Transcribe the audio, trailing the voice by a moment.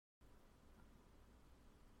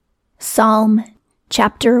Psalm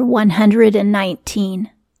chapter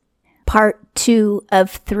 119, part 2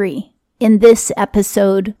 of 3. In this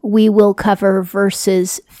episode, we will cover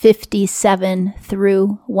verses 57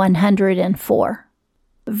 through 104.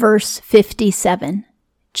 Verse 57,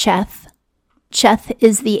 Cheth. Cheth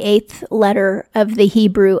is the 8th letter of the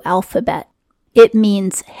Hebrew alphabet. It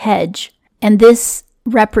means hedge, and this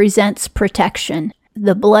represents protection.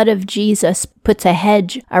 The blood of Jesus puts a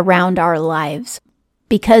hedge around our lives.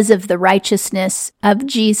 Because of the righteousness of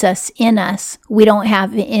Jesus in us, we don't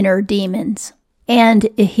have inner demons. And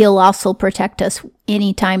he'll also protect us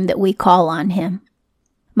anytime that we call on him.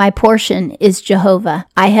 My portion is Jehovah.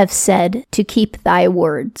 I have said to keep thy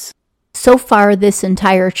words. So far, this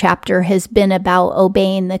entire chapter has been about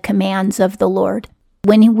obeying the commands of the Lord.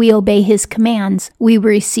 When we obey his commands, we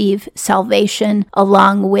receive salvation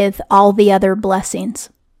along with all the other blessings.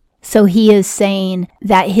 So he is saying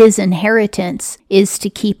that his inheritance is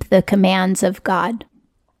to keep the commands of God.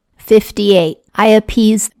 58. I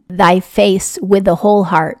appease thy face with the whole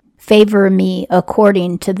heart. Favor me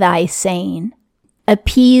according to thy saying.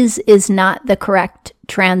 Appease is not the correct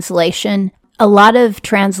translation. A lot of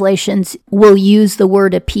translations will use the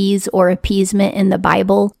word appease or appeasement in the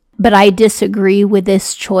Bible, but I disagree with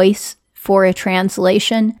this choice for a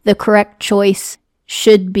translation. The correct choice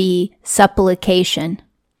should be supplication.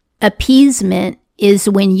 Appeasement is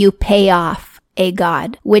when you pay off a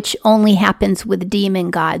god, which only happens with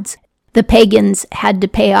demon gods. The pagans had to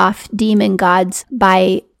pay off demon gods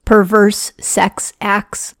by perverse sex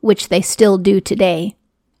acts, which they still do today.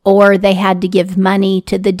 Or they had to give money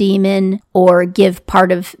to the demon or give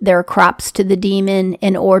part of their crops to the demon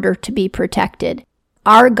in order to be protected.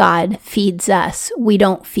 Our God feeds us. We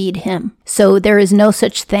don't feed him. So there is no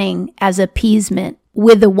such thing as appeasement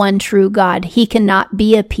with the one true God. He cannot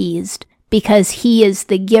be appeased because he is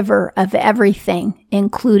the giver of everything,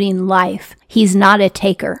 including life. He's not a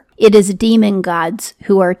taker. It is demon gods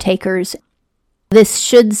who are takers. This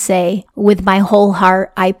should say, with my whole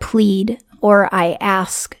heart I plead or I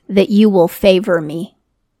ask that you will favor me.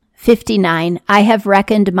 59. I have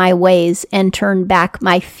reckoned my ways and turned back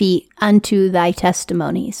my feet unto thy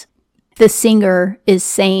testimonies. The singer is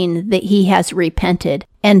saying that he has repented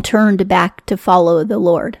and turned back to follow the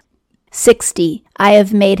Lord. 60. I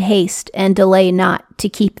have made haste and delay not to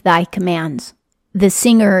keep thy commands. The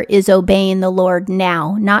singer is obeying the Lord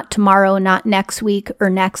now, not tomorrow, not next week or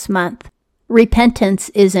next month. Repentance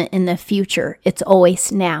isn't in the future, it's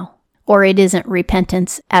always now, or it isn't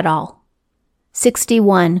repentance at all.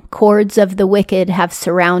 61. Cords of the wicked have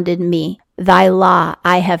surrounded me. Thy law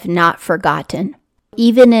I have not forgotten.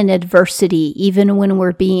 Even in adversity, even when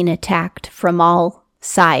we're being attacked from all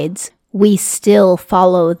sides, we still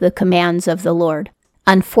follow the commands of the Lord.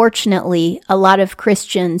 Unfortunately, a lot of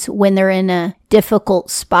Christians, when they're in a difficult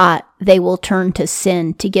spot, they will turn to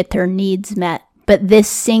sin to get their needs met. But this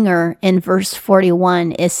singer in verse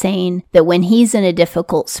 41 is saying that when he's in a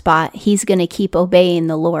difficult spot, he's going to keep obeying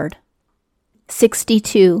the Lord.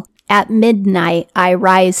 62. At midnight I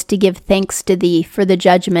rise to give thanks to thee for the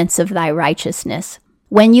judgments of thy righteousness.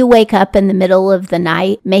 When you wake up in the middle of the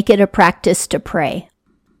night, make it a practice to pray.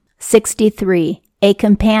 63. A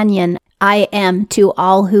companion I am to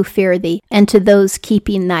all who fear thee, and to those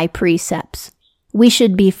keeping thy precepts. We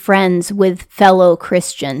should be friends with fellow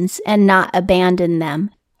Christians and not abandon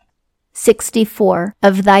them. 64.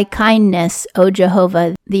 Of thy kindness, O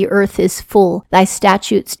Jehovah, the earth is full. Thy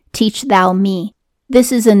statutes teach thou me.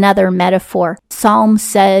 This is another metaphor. Psalm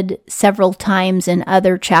said several times in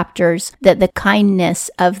other chapters that the kindness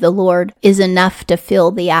of the Lord is enough to fill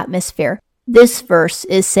the atmosphere. This verse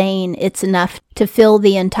is saying it's enough to fill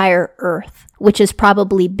the entire earth, which is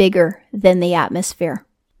probably bigger than the atmosphere.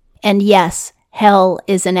 And yes, hell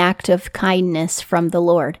is an act of kindness from the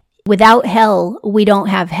Lord. Without hell, we don't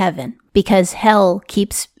have heaven, because hell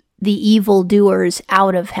keeps the evildoers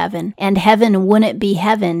out of heaven, and heaven wouldn't be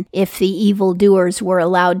heaven if the evildoers were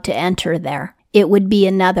allowed to enter there. It would be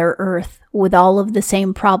another earth with all of the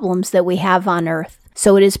same problems that we have on earth.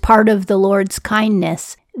 So it is part of the Lord's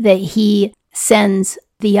kindness that he sends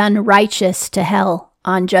the unrighteous to hell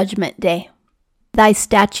on Judgment Day. Thy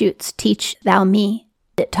statutes teach thou me.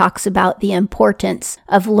 It talks about the importance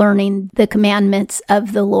of learning the commandments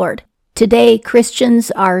of the Lord. Today,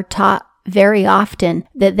 Christians are taught very often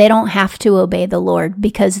that they don't have to obey the Lord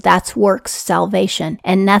because that's works salvation,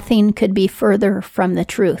 and nothing could be further from the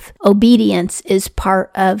truth. Obedience is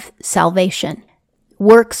part of salvation.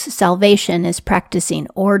 Works salvation is practicing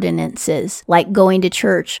ordinances like going to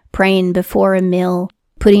church, praying before a meal,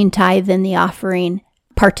 putting tithe in the offering,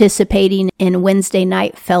 participating in Wednesday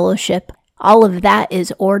night fellowship. All of that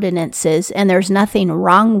is ordinances, and there's nothing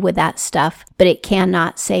wrong with that stuff, but it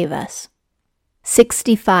cannot save us.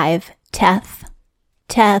 65. Teth.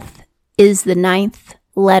 Teth is the 9th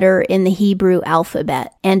letter in the Hebrew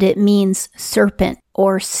alphabet, and it means serpent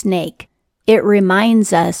or snake. It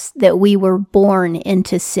reminds us that we were born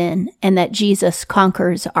into sin and that Jesus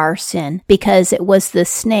conquers our sin, because it was the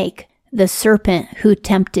snake, the serpent, who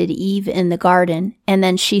tempted Eve in the garden, and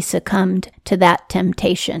then she succumbed to that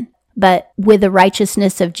temptation. But with the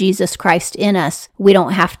righteousness of Jesus Christ in us, we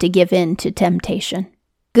don't have to give in to temptation.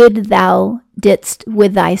 Good thou didst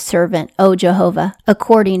with thy servant, O Jehovah,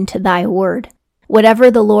 according to thy word. Whatever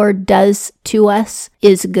the Lord does to us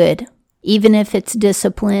is good, even if it's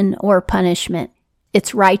discipline or punishment.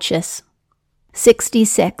 It's righteous.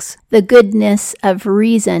 66. The goodness of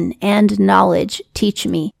reason and knowledge teach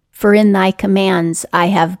me, for in thy commands I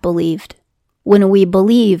have believed. When we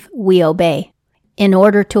believe, we obey. In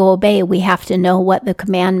order to obey, we have to know what the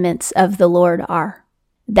commandments of the Lord are.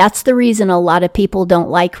 That's the reason a lot of people don't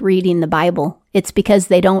like reading the Bible. It's because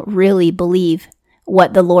they don't really believe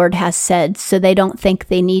what the Lord has said, so they don't think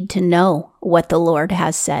they need to know what the Lord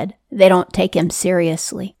has said. They don't take him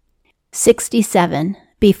seriously. 67.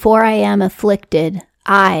 Before I am afflicted,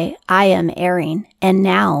 I am erring, and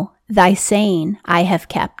now thy saying I have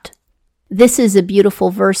kept. This is a beautiful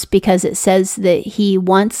verse because it says that he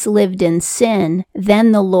once lived in sin,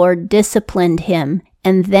 then the Lord disciplined him,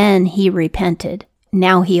 and then he repented.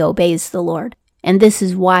 Now he obeys the Lord. And this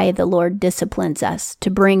is why the Lord disciplines us, to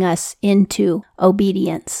bring us into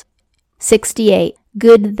obedience. 68.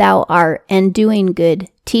 Good thou art, and doing good,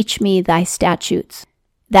 teach me thy statutes.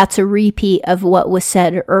 That's a repeat of what was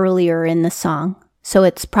said earlier in the song, so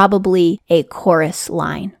it's probably a chorus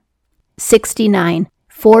line. 69.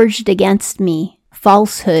 Forged against me,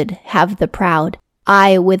 falsehood have the proud.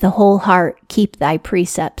 I with a whole heart keep thy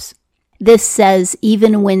precepts. This says,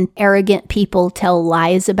 even when arrogant people tell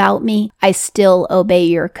lies about me, I still obey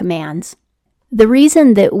your commands. The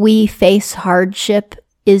reason that we face hardship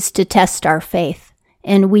is to test our faith.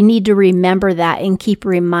 And we need to remember that and keep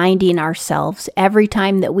reminding ourselves every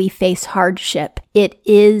time that we face hardship, it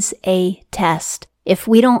is a test. If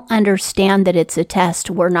we don't understand that it's a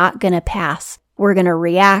test, we're not going to pass. We're going to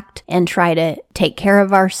react and try to take care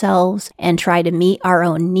of ourselves and try to meet our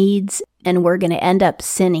own needs, and we're going to end up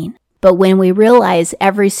sinning. But when we realize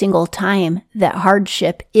every single time that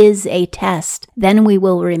hardship is a test, then we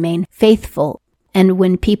will remain faithful. And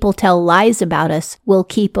when people tell lies about us, we'll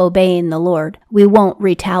keep obeying the Lord. We won't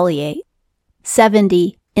retaliate.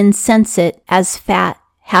 70. Insensate as fat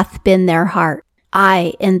hath been their heart.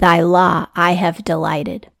 I in thy law I have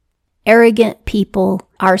delighted. Arrogant people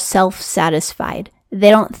are self-satisfied. They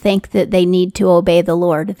don't think that they need to obey the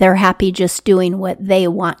Lord. They're happy just doing what they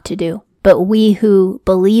want to do. But we who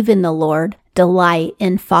believe in the Lord delight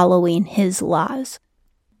in following his laws.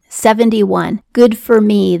 71. Good for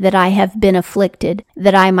me that I have been afflicted,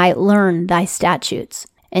 that I might learn thy statutes.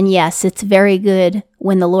 And yes, it's very good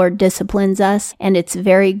when the Lord disciplines us, and it's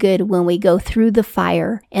very good when we go through the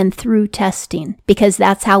fire and through testing, because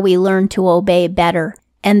that's how we learn to obey better,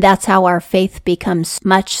 and that's how our faith becomes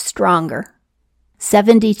much stronger.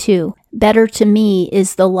 72. Better to me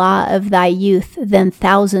is the law of thy youth than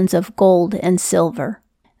thousands of gold and silver.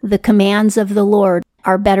 The commands of the Lord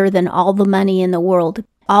are better than all the money in the world.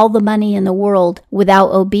 All the money in the world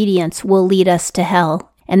without obedience will lead us to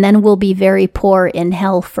hell, and then we'll be very poor in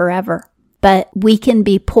hell forever. But we can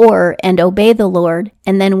be poor and obey the Lord,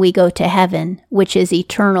 and then we go to heaven, which is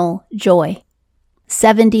eternal joy.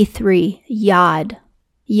 73. Yod.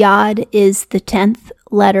 Yod is the 10th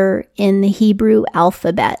letter in the Hebrew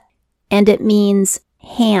alphabet, and it means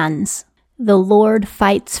hands. The Lord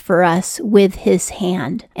fights for us with his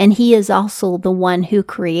hand, and he is also the one who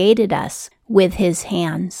created us with his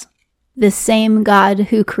hands. The same God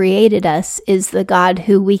who created us is the God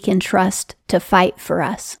who we can trust to fight for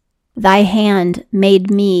us. Thy hand made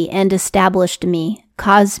me and established me,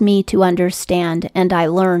 caused me to understand, and I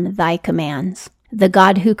learn thy commands. The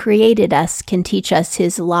God who created us can teach us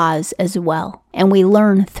his laws as well, and we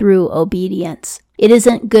learn through obedience. It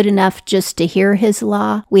isn't good enough just to hear his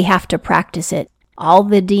law, we have to practice it. All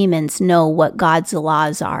the demons know what God's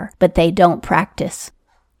laws are, but they don't practice.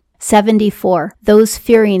 74. Those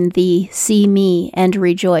fearing thee see me and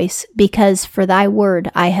rejoice, because for thy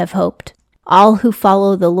word I have hoped. All who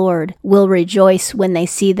follow the Lord will rejoice when they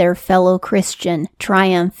see their fellow Christian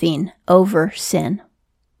triumphing over sin.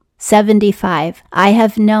 75. I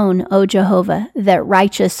have known, O Jehovah, that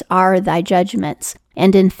righteous are thy judgments,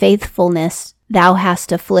 and in faithfulness thou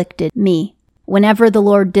hast afflicted me. Whenever the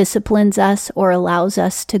Lord disciplines us or allows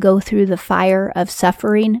us to go through the fire of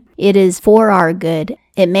suffering, it is for our good.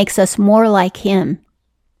 It makes us more like Him.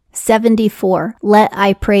 74. Let,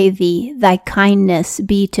 I pray thee, thy kindness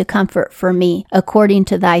be to comfort for me, according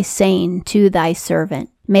to thy saying to thy servant.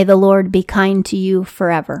 May the Lord be kind to you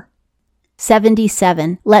forever.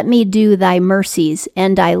 77. Let me do thy mercies,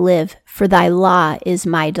 and I live, for thy law is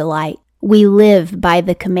my delight. We live by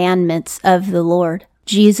the commandments of the Lord.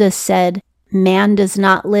 Jesus said, man does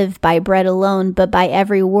not live by bread alone, but by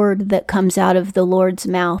every word that comes out of the Lord's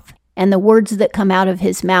mouth. And the words that come out of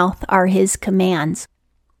his mouth are his commands.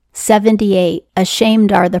 78.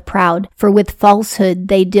 Ashamed are the proud, for with falsehood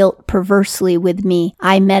they dealt perversely with me.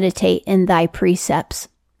 I meditate in thy precepts.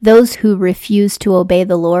 Those who refuse to obey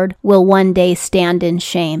the Lord will one day stand in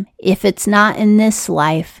shame. If it's not in this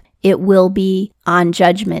life, it will be on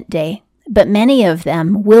Judgment Day. But many of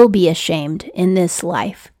them will be ashamed in this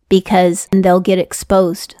life, because they'll get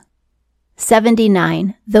exposed.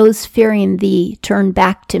 79. Those fearing thee turn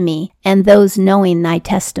back to me, and those knowing thy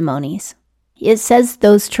testimonies. It says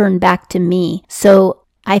those turn back to me, so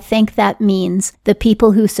I think that means the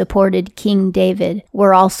people who supported King David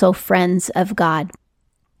were also friends of God.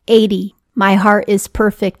 80. My heart is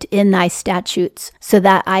perfect in thy statutes, so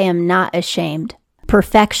that I am not ashamed.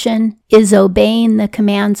 Perfection is obeying the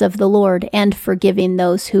commands of the Lord and forgiving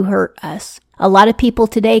those who hurt us. A lot of people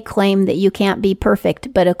today claim that you can't be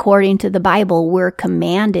perfect, but according to the Bible, we're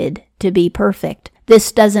commanded to be perfect.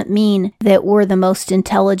 This doesn't mean that we're the most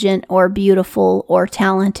intelligent or beautiful or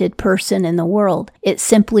talented person in the world. It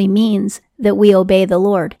simply means that we obey the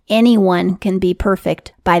Lord. Anyone can be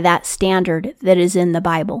perfect by that standard that is in the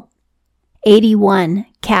Bible. 81.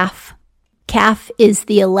 Kaf. Kaf is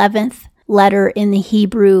the 11th letter in the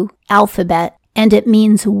Hebrew alphabet, and it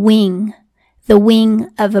means wing, the wing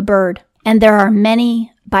of a bird. And there are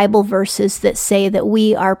many Bible verses that say that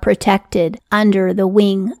we are protected under the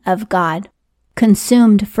wing of God.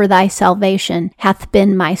 Consumed for thy salvation hath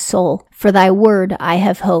been my soul. For thy word I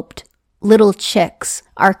have hoped. Little chicks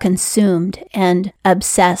are consumed and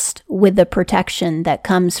obsessed with the protection that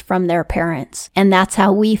comes from their parents. And that's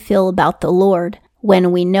how we feel about the Lord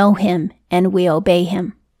when we know Him and we obey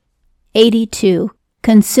Him. 82.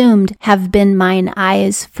 Consumed have been mine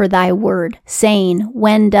eyes for thy word, saying,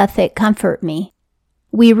 when doth it comfort me?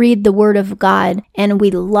 We read the word of God and we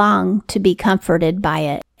long to be comforted by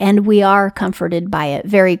it. And we are comforted by it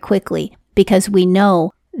very quickly because we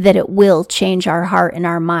know that it will change our heart and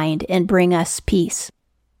our mind and bring us peace.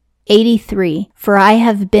 83. For I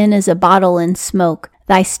have been as a bottle in smoke.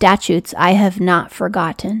 Thy statutes I have not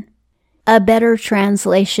forgotten. A better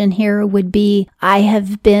translation here would be, I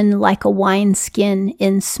have been like a wineskin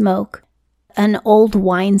in smoke. An old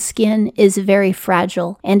wineskin is very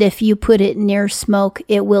fragile, and if you put it near smoke,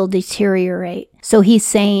 it will deteriorate. So he's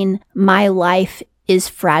saying, my life is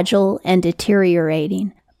fragile and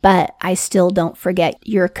deteriorating, but I still don't forget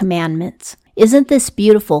your commandments. Isn't this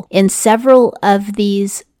beautiful? In several of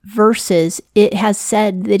these verses, it has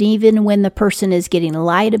said that even when the person is getting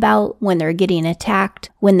lied about, when they're getting attacked,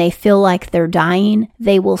 when they feel like they're dying,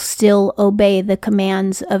 they will still obey the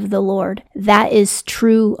commands of the Lord. That is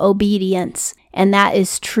true obedience, and that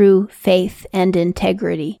is true faith and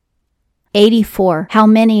integrity. 84. How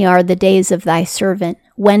many are the days of thy servant?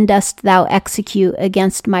 When dost thou execute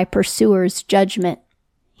against my pursuer's judgment?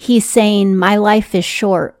 He's saying, my life is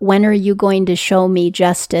short. When are you going to show me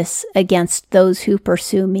justice against those who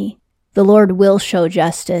pursue me? The Lord will show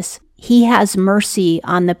justice. He has mercy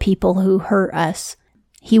on the people who hurt us.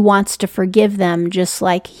 He wants to forgive them just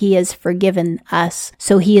like He has forgiven us.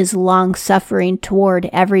 So He is long-suffering toward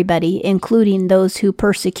everybody, including those who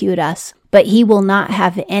persecute us. But He will not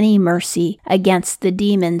have any mercy against the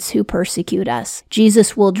demons who persecute us.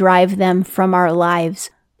 Jesus will drive them from our lives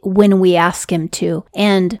when we ask Him to,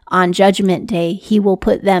 and on Judgment Day, He will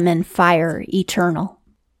put them in fire eternal.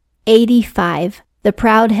 85. The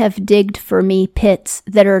proud have digged for me pits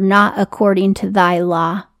that are not according to thy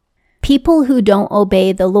law. People who don't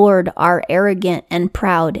obey the Lord are arrogant and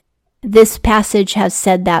proud. This passage has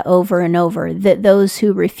said that over and over, that those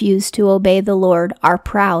who refuse to obey the Lord are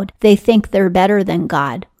proud. They think they're better than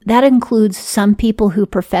God. That includes some people who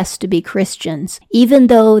profess to be Christians. Even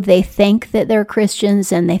though they think that they're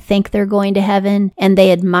Christians and they think they're going to heaven and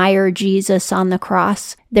they admire Jesus on the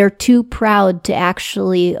cross, they're too proud to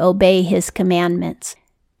actually obey His commandments.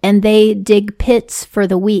 And they dig pits for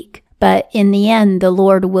the weak. But in the end, the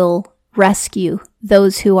Lord will rescue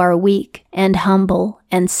those who are weak and humble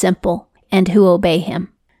and simple and who obey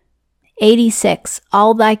Him. 86.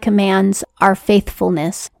 All thy commands are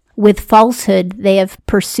faithfulness. With falsehood they have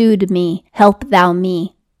pursued me. Help thou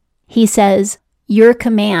me. He says, "Your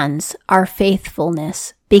commands are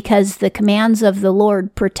faithfulness, because the commands of the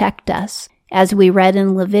Lord protect us." As we read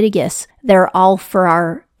in Leviticus, they're all for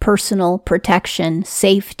our personal protection,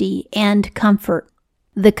 safety, and comfort.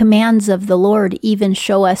 The commands of the Lord even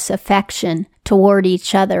show us affection toward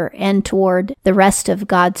each other and toward the rest of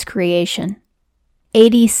God's creation.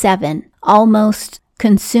 87. Almost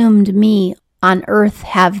consumed me on earth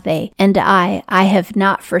have they, and I have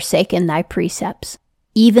not forsaken thy precepts.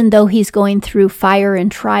 Even though he's going through fire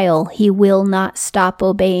and trial, he will not stop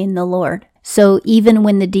obeying the Lord. So even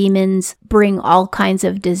when the demons bring all kinds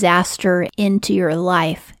of disaster into your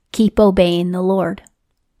life, keep obeying the Lord.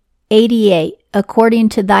 88. According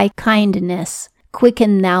to thy kindness,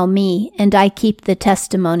 quicken thou me, and I keep the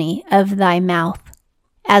testimony of thy mouth.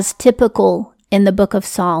 As typical in the book of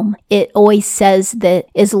Psalm, it always says that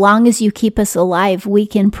as long as you keep us alive, we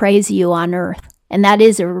can praise you on earth. And that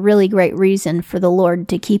is a really great reason for the Lord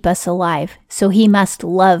to keep us alive. So he must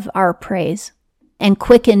love our praise. And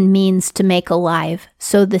quicken means to make alive.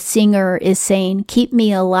 So the singer is saying, keep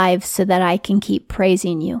me alive so that I can keep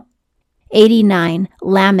praising you. 89.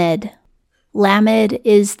 Lamed. Lamed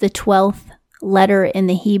is the 12th letter in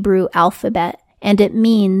the Hebrew alphabet, and it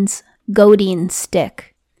means goading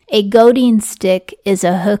stick. A goading stick is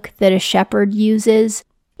a hook that a shepherd uses.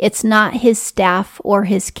 It's not his staff or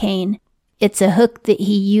his cane. It's a hook that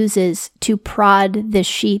he uses to prod the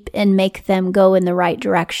sheep and make them go in the right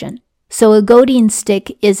direction. So a goading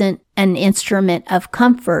stick isn't an instrument of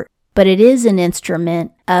comfort, but it is an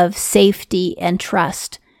instrument of safety and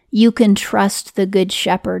trust. You can trust the good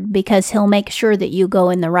shepherd because he'll make sure that you go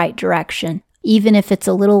in the right direction. Even if it's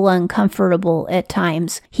a little uncomfortable at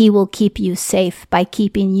times, he will keep you safe by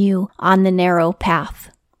keeping you on the narrow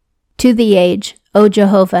path. To the age, O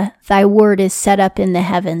Jehovah, thy word is set up in the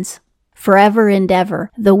heavens. Forever and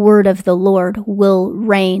ever, the word of the Lord will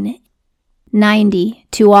reign. 90.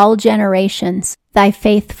 To all generations, thy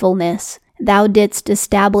faithfulness, thou didst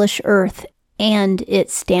establish earth, and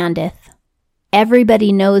it standeth.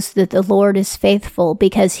 Everybody knows that the Lord is faithful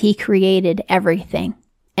because he created everything,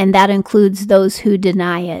 and that includes those who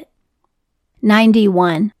deny it.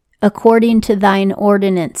 91. According to thine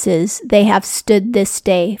ordinances, they have stood this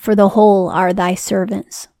day, for the whole are thy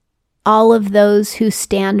servants. All of those who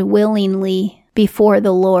stand willingly before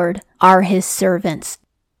the Lord are his servants.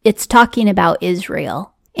 It's talking about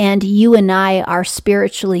Israel, and you and I are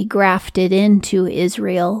spiritually grafted into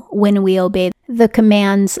Israel when we obey the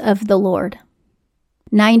commands of the Lord.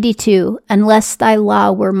 92. Unless thy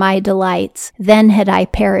law were my delights, then had I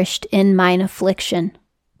perished in mine affliction.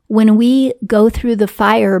 When we go through the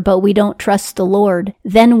fire but we don't trust the Lord,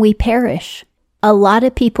 then we perish. A lot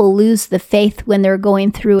of people lose the faith when they're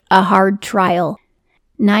going through a hard trial.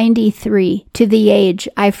 93. To the age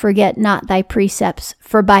I forget not thy precepts,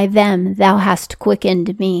 for by them thou hast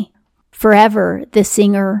quickened me. Forever the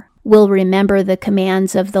singer will remember the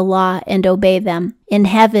commands of the law and obey them. In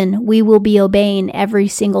heaven we will be obeying every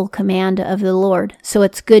single command of the Lord, so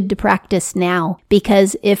it's good to practice now,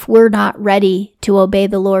 because if we're not ready to obey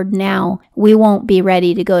the Lord now, we won't be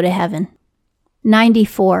ready to go to heaven.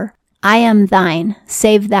 94. I am thine,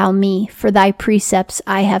 save thou me, for thy precepts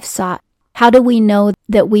I have sought. How do we know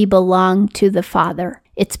that we belong to the Father?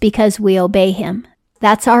 It's because we obey him.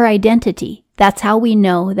 That's our identity. That's how we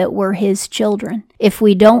know that we're his children. If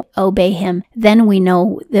we don't obey him, then we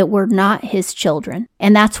know that we're not his children.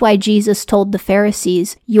 And that's why Jesus told the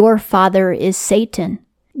Pharisees, your father is Satan,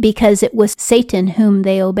 because it was Satan whom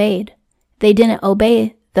they obeyed. They didn't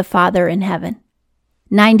obey the Father in heaven.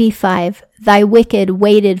 95. Thy wicked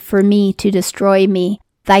waited for me to destroy me.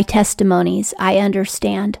 Thy testimonies I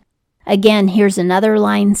understand. Again, here's another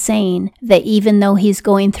line saying that even though he's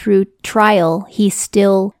going through trial, he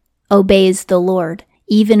still obeys the Lord.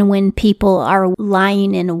 Even when people are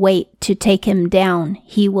lying in wait to take him down,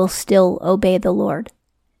 he will still obey the Lord.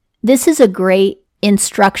 This is a great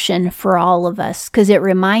instruction for all of us because it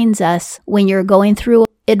reminds us when you're going through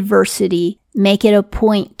adversity, make it a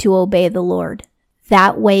point to obey the Lord.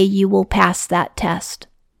 That way you will pass that test.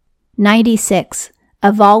 96.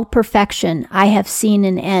 Of all perfection I have seen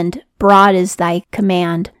an end. Broad is thy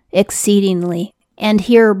command, exceedingly. And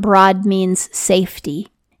here broad means safety.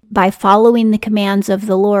 By following the commands of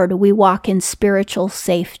the Lord, we walk in spiritual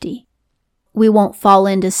safety. We won't fall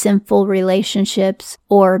into sinful relationships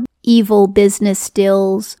or evil business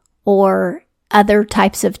deals or other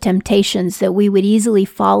types of temptations that we would easily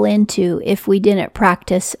fall into if we didn't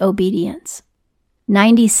practice obedience.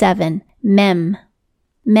 97. Mem.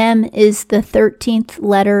 Mem is the 13th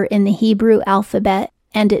letter in the Hebrew alphabet,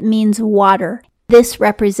 and it means water. This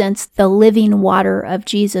represents the living water of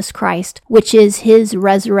Jesus Christ, which is his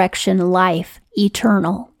resurrection life,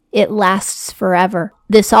 eternal. It lasts forever.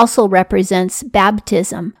 This also represents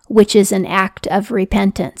baptism, which is an act of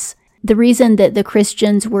repentance. The reason that the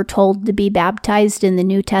Christians were told to be baptized in the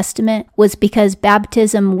New Testament was because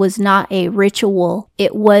baptism was not a ritual.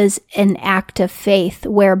 It was an act of faith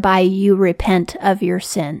whereby you repent of your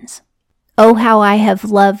sins. Oh, how I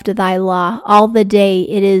have loved thy law. All the day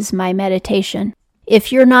it is my meditation.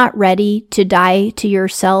 If you're not ready to die to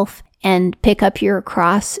yourself and pick up your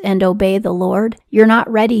cross and obey the Lord, you're not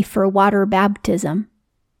ready for water baptism.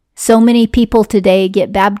 So many people today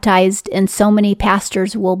get baptized, and so many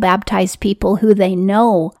pastors will baptize people who they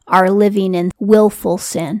know are living in willful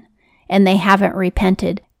sin, and they haven't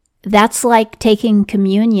repented. That's like taking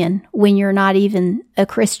communion when you're not even a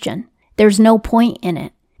Christian. There's no point in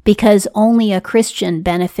it, because only a Christian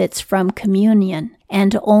benefits from communion,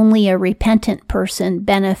 and only a repentant person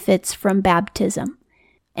benefits from baptism.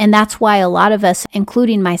 And that's why a lot of us,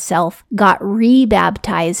 including myself, got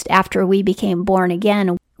re-baptized after we became born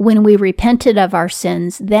again. When we repented of our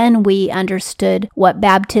sins, then we understood what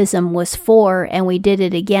baptism was for, and we did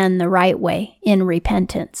it again the right way, in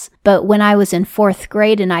repentance. But when I was in 4th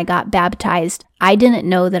grade and I got baptized, I didn't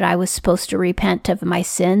know that I was supposed to repent of my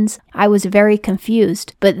sins. I was very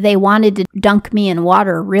confused, but they wanted to dunk me in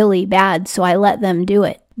water really bad, so I let them do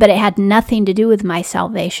it. But it had nothing to do with my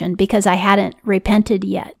salvation because I hadn't repented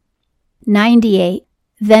yet. 98.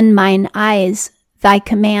 Then mine eyes, thy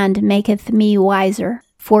command maketh me wiser,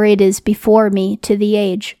 for it is before me to the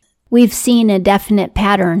age. We've seen a definite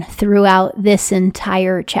pattern throughout this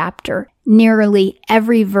entire chapter. Nearly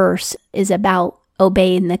every verse is about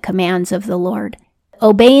obeying the commands of the Lord.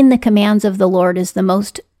 Obeying the commands of the Lord is the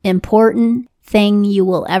most important thing you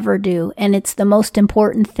will ever do, and it's the most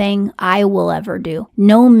important thing I will ever do.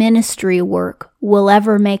 No ministry work will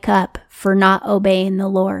ever make up for not obeying the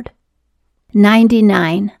Lord.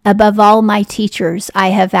 99. Above all my teachers I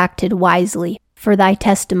have acted wisely, for thy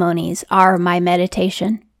testimonies are my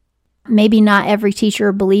meditation. Maybe not every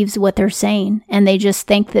teacher believes what they're saying, and they just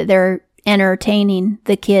think that they're entertaining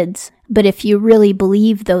the kids. But if you really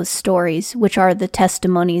believe those stories, which are the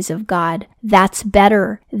testimonies of God, that's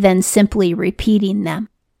better than simply repeating them.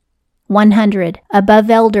 100. Above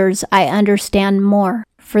elders I understand more,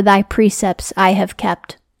 for thy precepts I have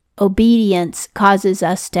kept. Obedience causes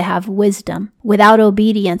us to have wisdom. Without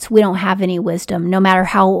obedience, we don't have any wisdom, no matter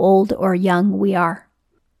how old or young we are.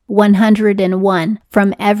 101.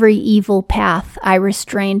 From every evil path I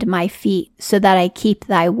restrained my feet, so that I keep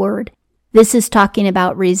thy word. This is talking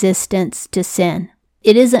about resistance to sin.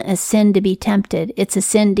 It isn't a sin to be tempted, it's a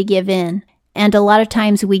sin to give in. And a lot of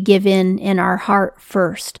times we give in our heart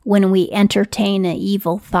first when we entertain an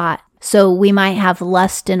evil thought. So we might have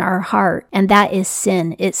lust in our heart, and that is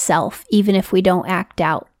sin itself, even if we don't act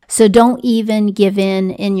out. So don't even give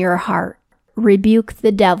in your heart. Rebuke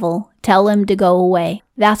the devil, tell him to go away.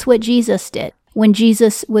 That's what Jesus did. When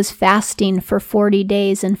Jesus was fasting for 40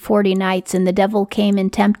 days and 40 nights and the devil came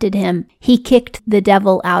and tempted him, he kicked the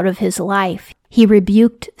devil out of his life. He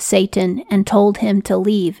rebuked Satan and told him to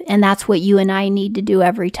leave, and that's what you and I need to do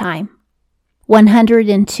every time.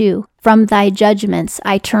 102. From thy judgments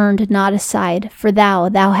I turned not aside, for thou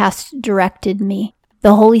hast directed me.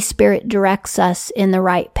 The Holy Spirit directs us in the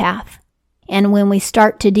right path. And when we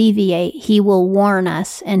start to deviate, he will warn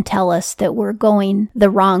us and tell us that we're going the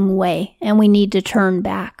wrong way and we need to turn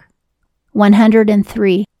back.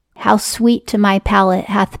 103. How sweet to my palate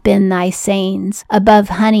hath been thy sayings, above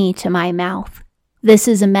honey to my mouth. This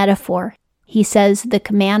is a metaphor. He says the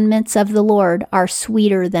commandments of the Lord are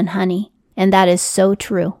sweeter than honey, and that is so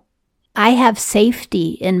true. I have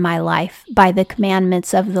safety in my life by the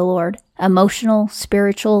commandments of the Lord, emotional,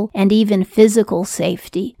 spiritual, and even physical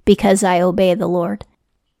safety, because I obey the Lord.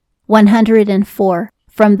 104.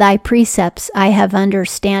 From thy precepts I have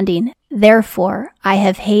understanding, therefore I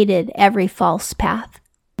have hated every false path.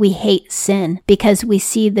 We hate sin because we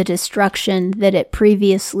see the destruction that it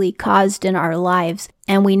previously caused in our lives,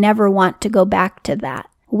 and we never want to go back to that.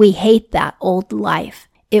 We hate that old life.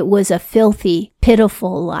 It was a filthy,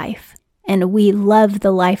 pitiful life. And we love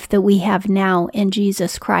the life that we have now in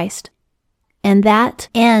Jesus Christ. And that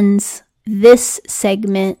ends this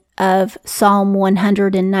segment of Psalm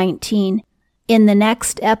 119. In the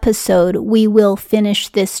next episode, we will finish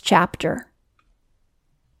this chapter.